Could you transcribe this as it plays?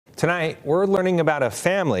Tonight, we're learning about a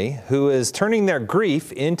family who is turning their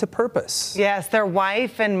grief into purpose. Yes, their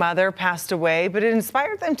wife and mother passed away, but it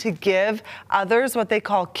inspired them to give others what they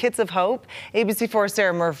call kits of hope. ABC4's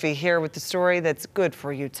Sarah Murphy here with the story that's good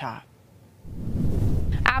for Utah.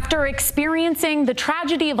 After experiencing the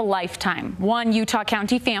tragedy of a lifetime, one Utah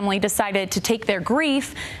County family decided to take their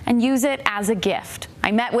grief and use it as a gift.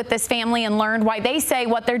 I met with this family and learned why they say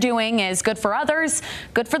what they're doing is good for others,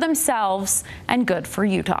 good for themselves, and good for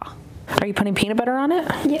Utah. Are you putting peanut butter on it?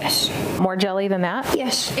 Yes. More jelly than that?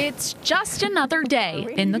 Yes. It's just another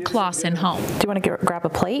day in the Clawson home. Do you want to grab a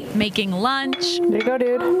plate? Making lunch. There you go,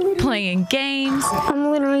 dude. Playing games.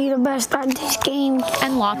 I'm literally the best at this game.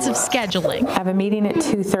 And lots of scheduling. I have a meeting at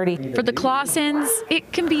 2:30. For the Clawsons,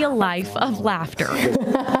 it can be a life of laughter.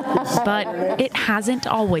 But it hasn't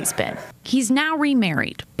always been. He's now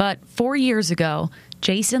remarried, but 4 years ago,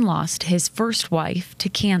 Jason lost his first wife to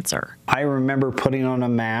cancer. I remember putting on a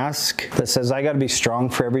mask that says, I got to be strong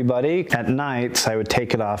for everybody. At nights, I would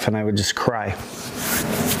take it off and I would just cry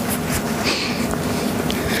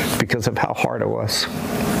because of how hard it was.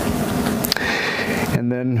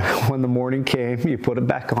 And then when the morning came, you put it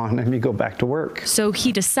back on and you go back to work. So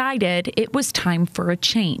he decided it was time for a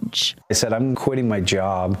change. I said, I'm quitting my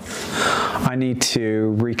job. I need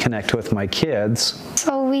to reconnect with my kids.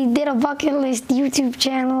 So we did a bucket list YouTube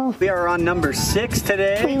channel. We are on number 6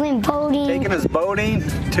 today. We went boating. Taking us boating,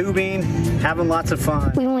 tubing, having lots of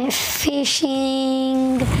fun. We went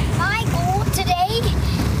fishing. My goal today,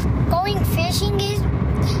 going fishing, is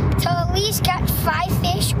to at least catch 5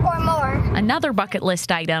 fish or more. Another bucket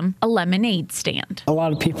list item, a lemonade stand. A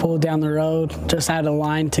lot of people down the road just had a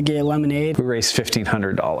line to get lemonade. We raised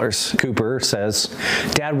 $1,500. Cooper says,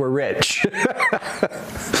 Dad, we're rich.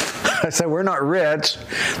 I said, we're not rich.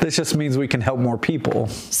 This just means we can help more people.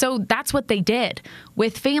 So that's what they did.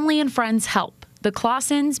 With family and friends' help, the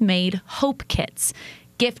Clawsons made hope kits.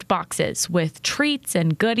 Gift boxes with treats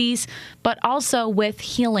and goodies, but also with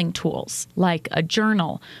healing tools like a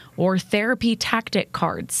journal or therapy tactic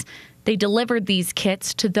cards. They delivered these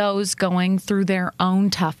kits to those going through their own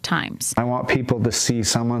tough times. I want people to see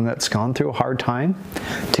someone that's gone through a hard time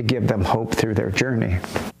to give them hope through their journey.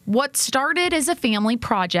 What started as a family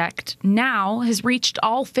project now has reached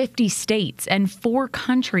all 50 states and 4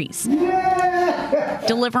 countries,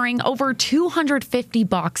 delivering over 250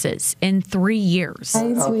 boxes in 3 years.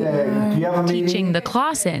 Teaching the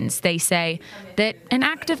Clawsons, they say, that an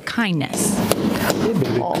act of kindness,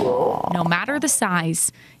 no matter the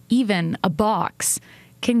size, even a box,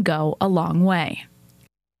 can go a long way.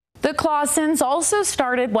 The Clawsons also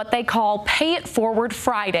started what they call Pay It Forward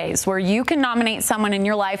Fridays, where you can nominate someone in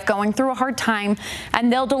your life going through a hard time,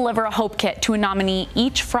 and they'll deliver a hope kit to a nominee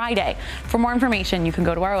each Friday. For more information, you can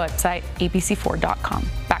go to our website, abc4.com.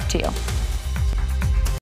 Back to you.